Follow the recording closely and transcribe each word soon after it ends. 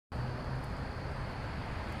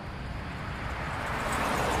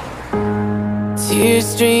Tears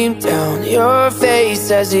stream down your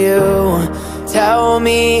face as you tell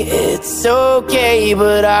me it's okay,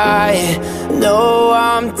 but I know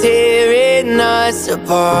I'm tearing us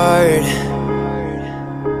apart.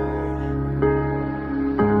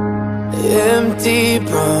 Empty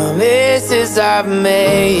promises I've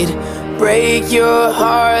made break your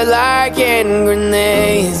heart like hand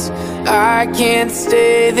grenades. I can't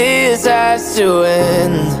stay, this has to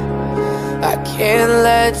end. I can't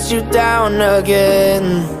let you down again.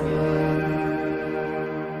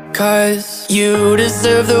 'Cause you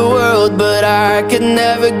deserve the world, but I could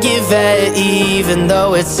never give it, even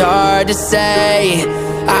though it's hard to say.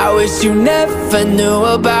 I wish you never knew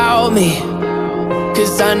about me,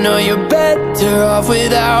 'cause I know you're better off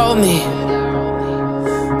without me.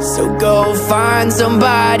 So go find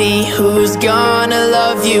somebody who's gonna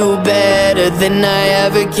love you better than I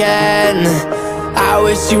ever can. I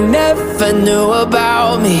wish you never knew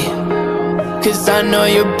about me, 'cause I know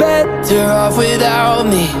you're better off without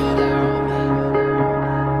me.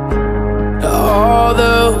 All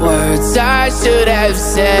the words I should have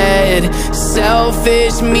said,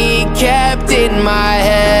 selfish me kept in my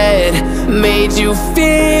head, made you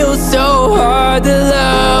feel so hard to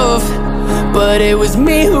love, but it was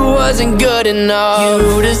me who wasn't good enough.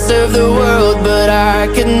 You deserve the world, but I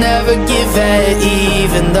could never give it,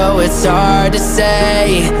 even though it's hard to say.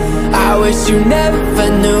 I wish you never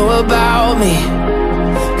knew about me,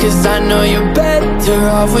 'cause I know you're better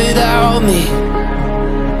off without me.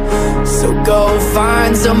 So go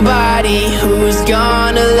find somebody who's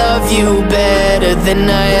gonna love you better than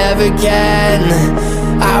I ever can.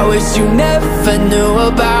 I wish you never knew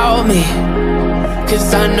about me, 'cause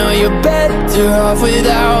I know you're better off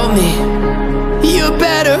without me. You're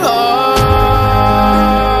better off,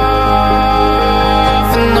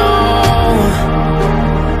 no.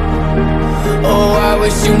 Oh, I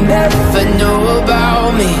wish you never knew about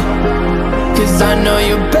me, 'cause I know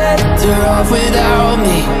you're better off without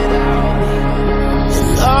me.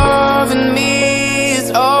 Loving me is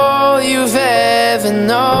all you've ever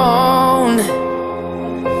known,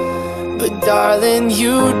 but darling,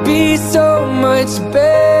 you'd be so much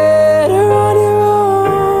better on your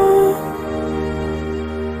own.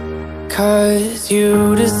 'Cause you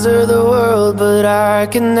deserve the world, but I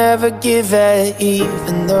can never give it,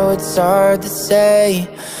 even though it's hard to say.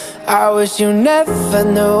 I wish you never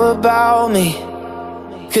knew about me,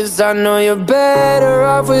 'cause I know you're better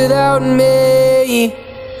off without me.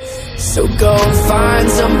 So go find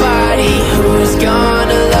somebody who